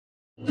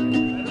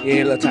You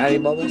hear little tiny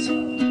bubbles?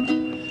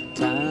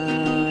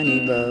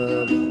 Tiny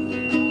bubbles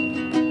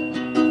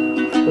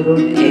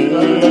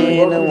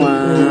in the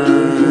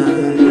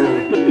wine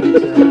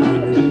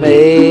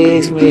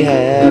makes me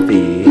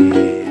happy,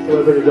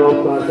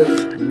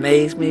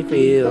 makes me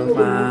feel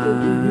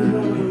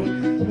fine.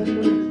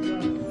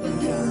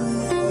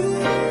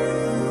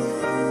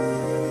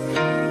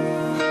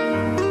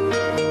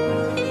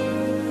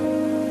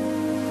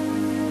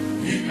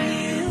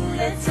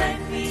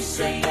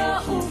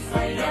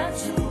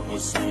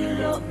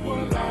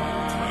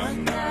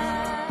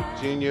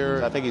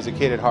 Junior, I think he's a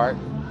kid at heart,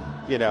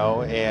 you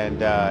know,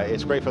 and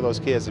it's great for those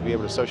kids to be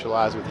able to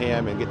socialize with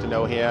him and get to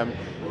know him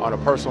on a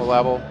personal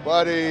level.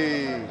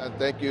 Buddy,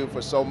 thank you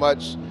for so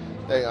much.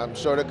 I'm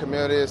sure the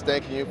community is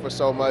thanking you for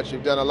so much.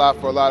 You've done a lot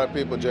for a lot of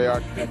people, JR.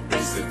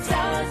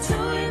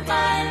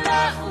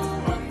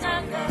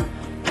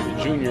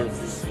 Junior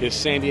is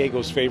San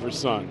Diego's favorite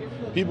son.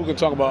 People can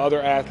talk about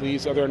other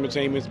athletes, other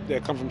entertainments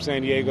that come from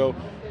San Diego.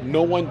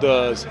 No one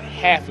does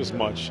half as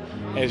much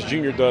as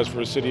Junior does for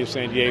the city of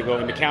San Diego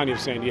and the county of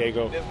San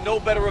Diego. There's no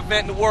better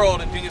event in the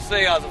world than Junior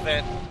Seau's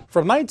event.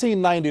 From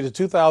 1990 to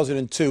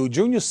 2002,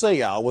 Junior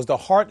Seau was the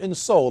heart and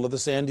soul of the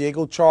San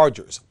Diego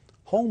Chargers,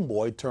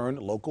 homeboy turned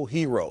local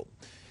hero.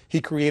 He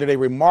created a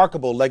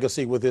remarkable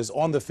legacy with his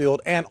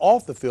on-the-field and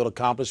off-the-field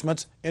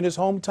accomplishments in his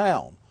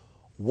hometown,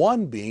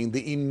 one being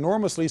the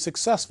enormously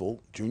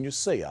successful Junior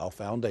Seau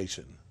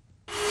Foundation.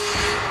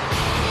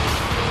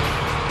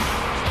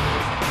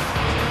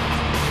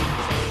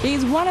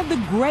 He's one of the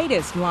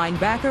greatest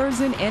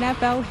linebackers in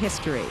NFL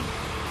history.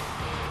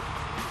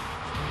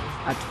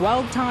 A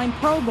 12-time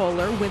Pro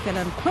Bowler with an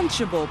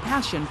unquenchable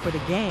passion for the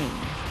game.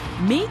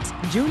 Meet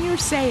Junior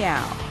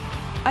Seau,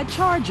 a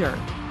Charger,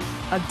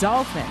 a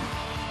Dolphin,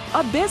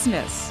 a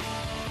business,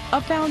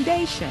 a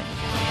foundation.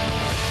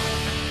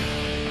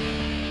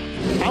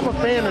 I'm a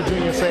fan of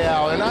Junior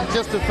Seau, and not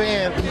just a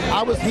fan.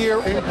 I was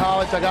here in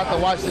college. I got to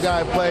watch the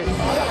guy play. I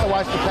got to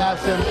watch the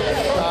passion,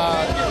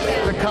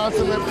 the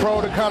consummate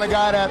pro, the kind of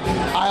guy that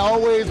I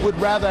always would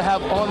rather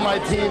have on my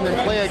team than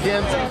play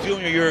against.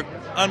 Junior, you're an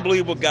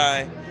unbelievable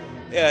guy.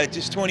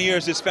 Just 20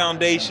 years, this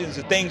foundations,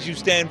 the things you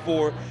stand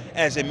for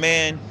as a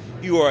man.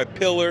 You are a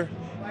pillar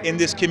in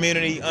this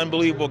community,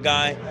 unbelievable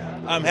guy.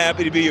 I'm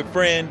happy to be your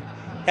friend,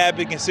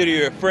 happy to consider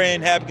you a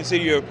friend, happy to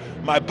consider you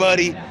my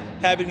buddy,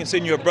 happy to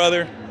consider you a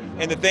brother.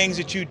 And the things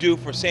that you do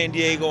for San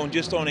Diego and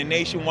just on a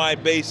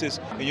nationwide basis,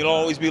 and you'll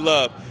always be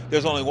loved.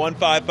 There's only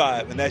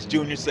 155, and that's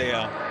Junior Seau.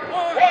 1,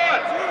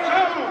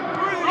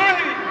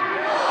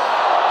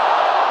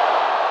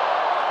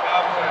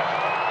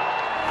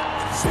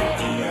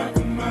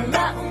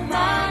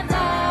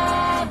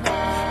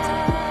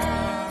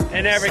 2, 3.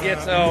 It never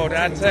gets old,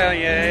 I tell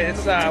you.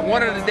 It's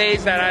one of the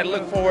days that I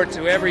look forward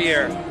to every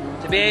year,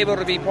 to be able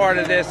to be part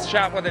of this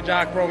Shop with a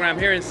Jock program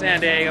here in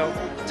San Diego.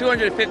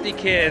 250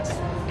 kids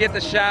get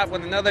the shot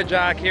with another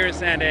jock here in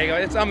San Diego.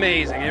 It's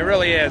amazing, it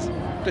really is.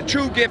 The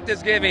true gift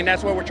is giving,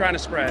 that's what we're trying to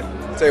spread.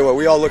 I'll tell you what,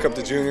 we all look up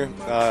to Junior.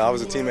 I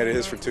was a teammate of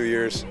his for 2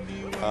 years.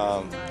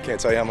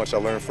 Can't tell you how much I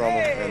learned from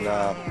him,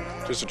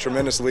 and just a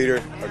tremendous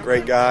leader, a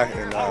great guy,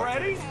 and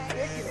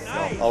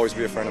always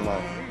be a friend of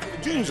mine.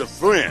 Junior's a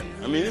friend.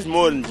 I mean, it's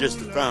more than just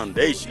a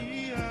foundation.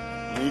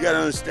 I mean, you got to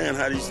understand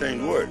how these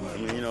things work. I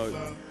mean, you know,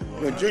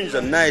 Junior's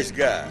a nice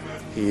guy.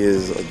 He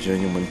is a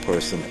genuine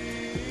person.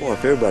 Boy,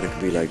 if everybody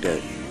could be like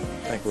that,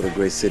 think what a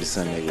great city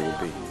San Diego would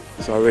be.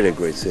 It's already a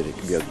great city. It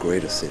could be a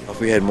greater city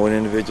if we had more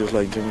individuals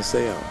like Junior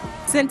Seau.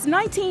 Since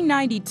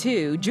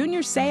 1992,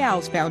 Junior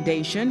Seau's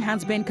foundation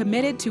has been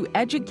committed to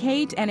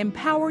educate and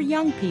empower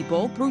young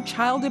people through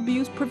child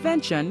abuse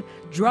prevention,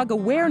 drug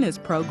awareness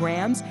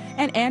programs,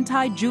 and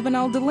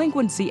anti-juvenile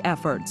delinquency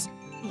efforts.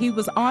 He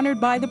was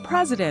honored by the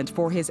president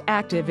for his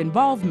active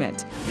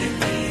involvement.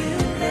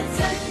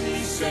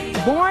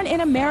 Born in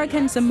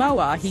American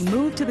Samoa, he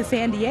moved to the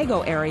San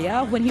Diego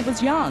area when he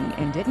was young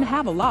and didn't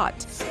have a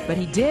lot. But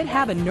he did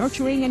have a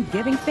nurturing and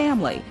giving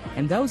family,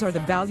 and those are the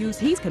values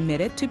he's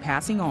committed to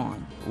passing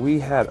on. We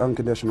had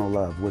unconditional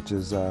love, which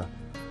is a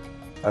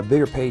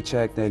bigger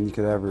paycheck than you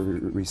could ever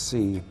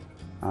receive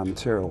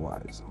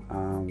material-wise.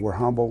 We're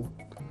humble,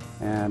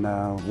 and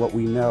what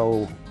we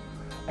know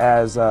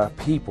as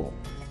people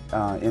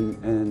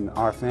in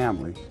our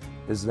family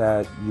is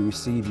that you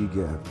receive, you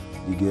give,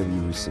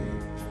 you receive.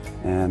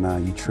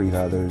 And you treat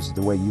others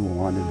the way you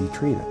want to be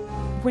treated.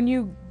 When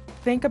you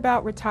think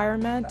about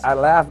retirement? I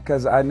laugh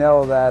because I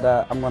know that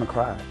I'm going to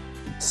cry.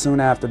 Soon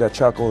after that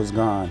chuckle is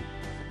gone,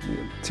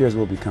 tears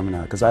will be coming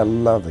out because I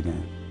love the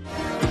game.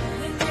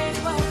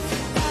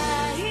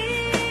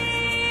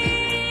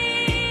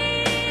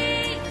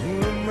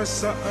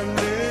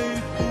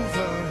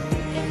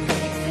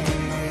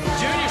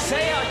 Junior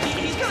Seau,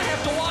 he's going to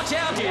have to watch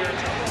out here.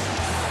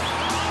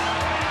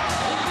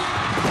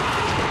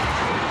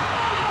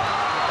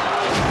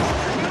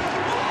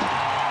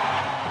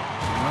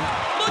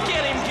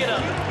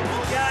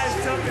 Guys,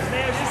 toughness,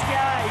 man. This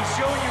guy, he's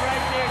showing you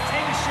right there.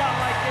 Take a shot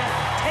like that.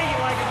 Take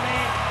it like a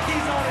man.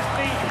 He's on his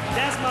feet.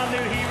 That's my new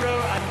hero.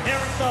 I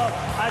never thought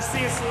I'd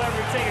see a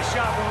celebrity take a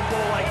shot from a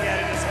bull like that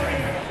in this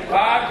ring.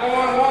 5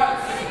 going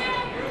once.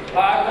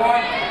 5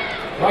 going.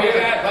 Look at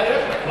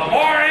that.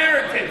 Lamar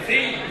Arrington.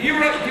 See, he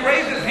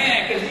raised his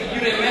hand because you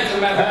didn't mention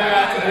him as a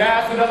bad.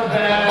 That's another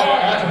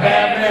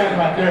bad man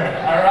right there.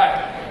 All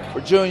right.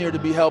 For Junior to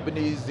be helping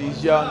these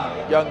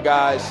young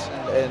guys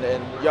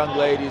and young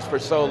ladies for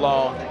so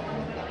long,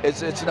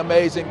 it's an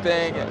amazing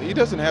thing. He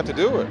doesn't have to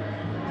do it,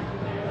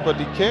 but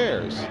he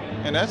cares.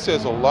 And that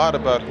says a lot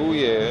about who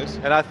he is.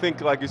 And I think,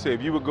 like you said,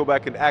 if you would go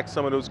back and ask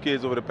some of those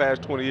kids over the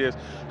past 20 years,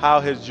 how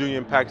has Junior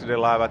impacted their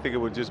life, I think it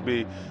would just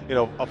be,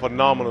 a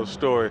phenomenal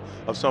story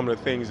of some of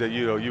the things that,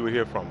 you would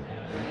hear from him.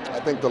 I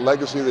think the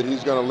legacy that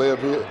he's going to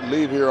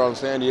leave here on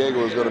San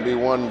Diego is going to be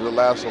one that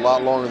lasts a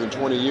lot longer than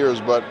 20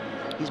 years, but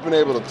he's been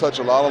able to touch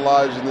a lot of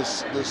lives in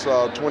this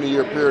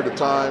 20-year period of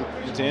time.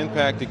 To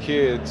impact the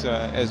kids,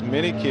 as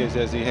many kids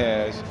as he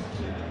has,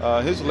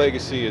 his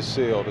legacy is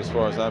sealed as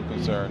far as I'm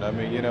concerned. I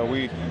mean,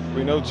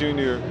 we know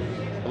Junior,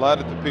 a lot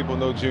of the people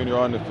know Junior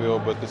on the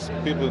field, but the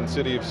people in the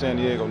city of San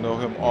Diego know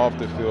him off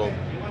the field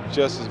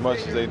just as much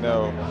as they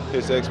know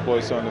his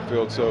exploits on the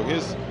field. So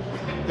his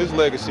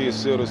legacy is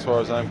sealed as far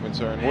as I'm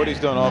concerned. What he's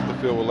done off the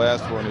field will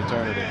last for an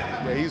eternity.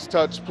 Yeah, he's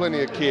touched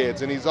plenty of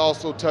kids, and he's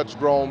also touched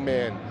grown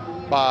men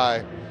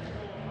by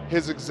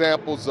his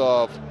examples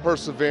of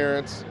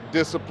perseverance,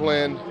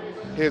 discipline,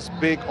 his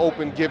big,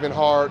 open, giving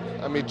heart.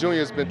 I mean,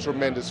 Junior's been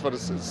tremendous for the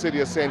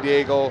city of San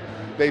Diego.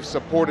 They've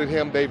supported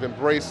him, they've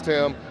embraced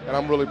him, and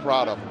I'm really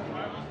proud of him.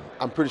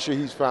 I'm pretty sure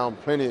he's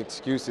found plenty of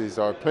excuses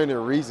or plenty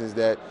of reasons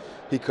that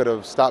he could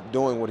have stopped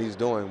doing what he's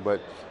doing,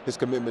 but his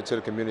commitment to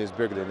the community is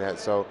bigger than that.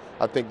 So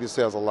I think this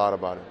says a lot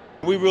about him.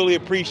 We really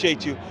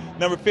appreciate you.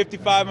 Number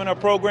 55 in our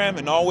program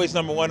and always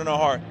number 1 in our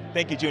heart.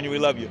 Thank you, Junior. We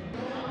love you.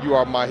 You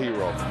are my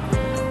hero.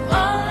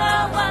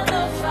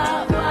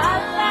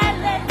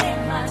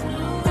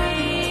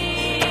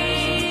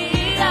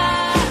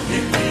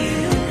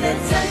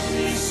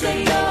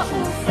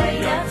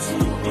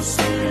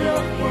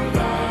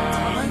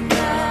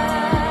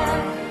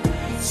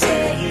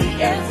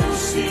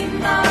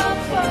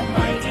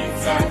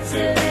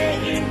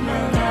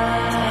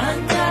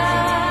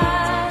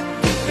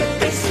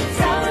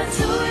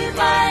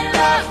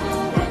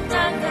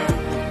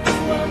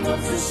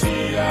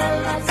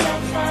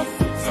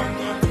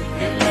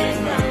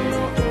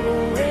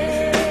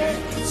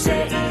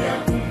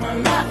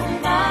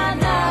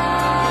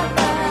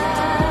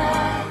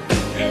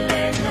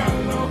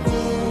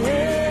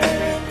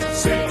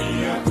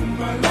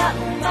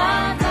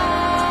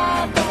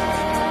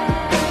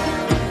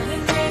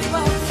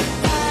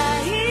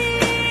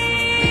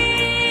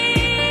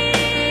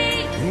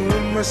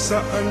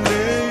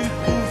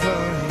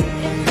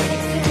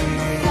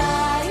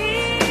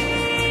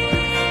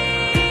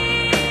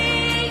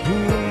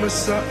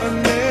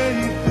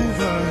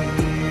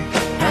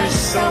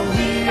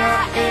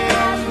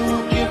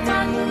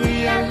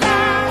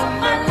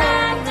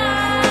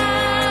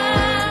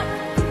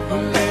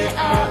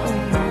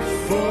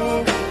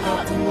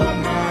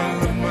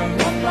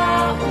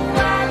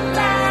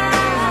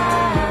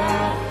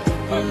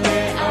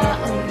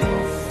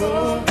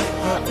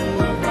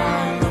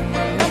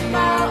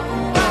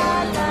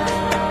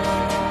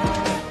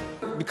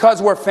 Because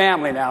we're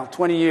family now,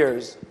 20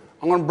 years,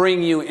 I'm going to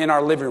bring you in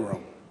our living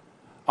room.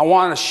 I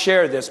want to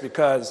share this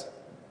because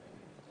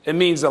it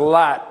means a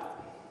lot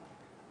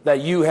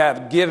that you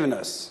have given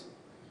us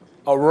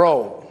a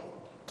role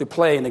to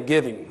play in the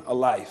giving of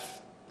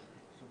life.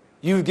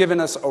 You've given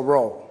us a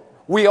role.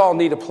 We all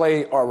need to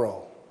play our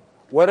role,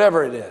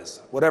 whatever it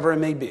is, whatever it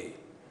may be.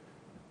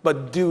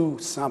 But do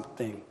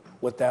something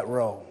with that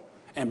role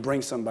and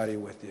bring somebody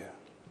with you.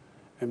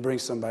 And bring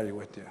somebody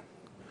with you.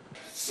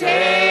 Seau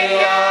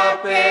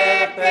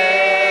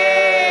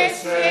Pepe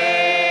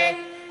se,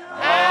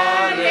 Alleluia,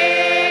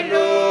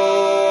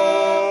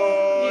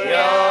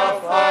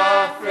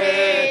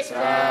 Fafetai.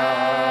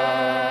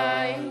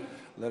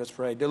 Let us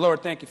pray. Dear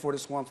Lord, thank you for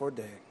this wonderful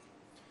day.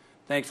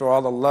 Thank you for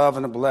all the love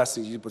and the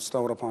blessings you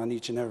bestowed upon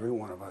each and every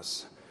one of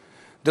us.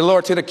 Dear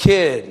Lord, to the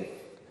kid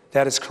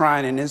that is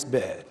crying in his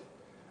bed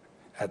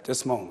at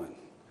this moment,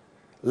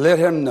 let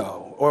him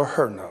know or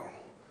her know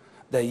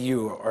that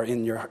you are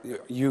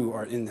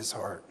in his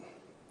heart.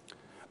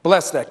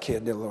 Bless that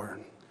kid, dear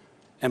Lord,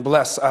 and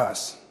bless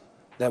us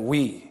that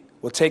we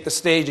will take the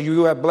stage that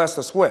you have blessed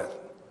us with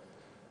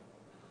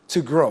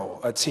to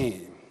grow a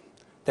team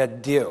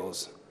that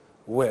deals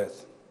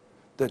with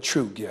the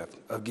true gift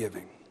of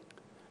giving.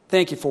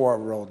 Thank you for our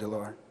role, dear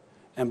Lord,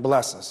 and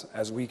bless us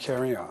as we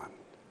carry on.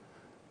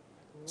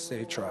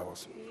 Safe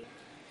travels.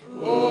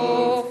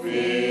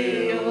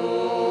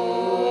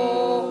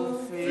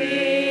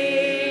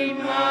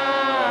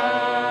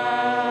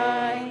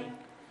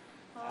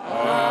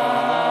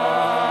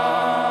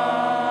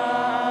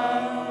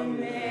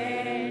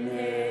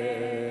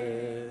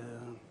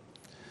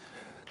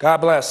 God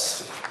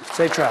bless.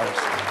 Safe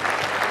travels.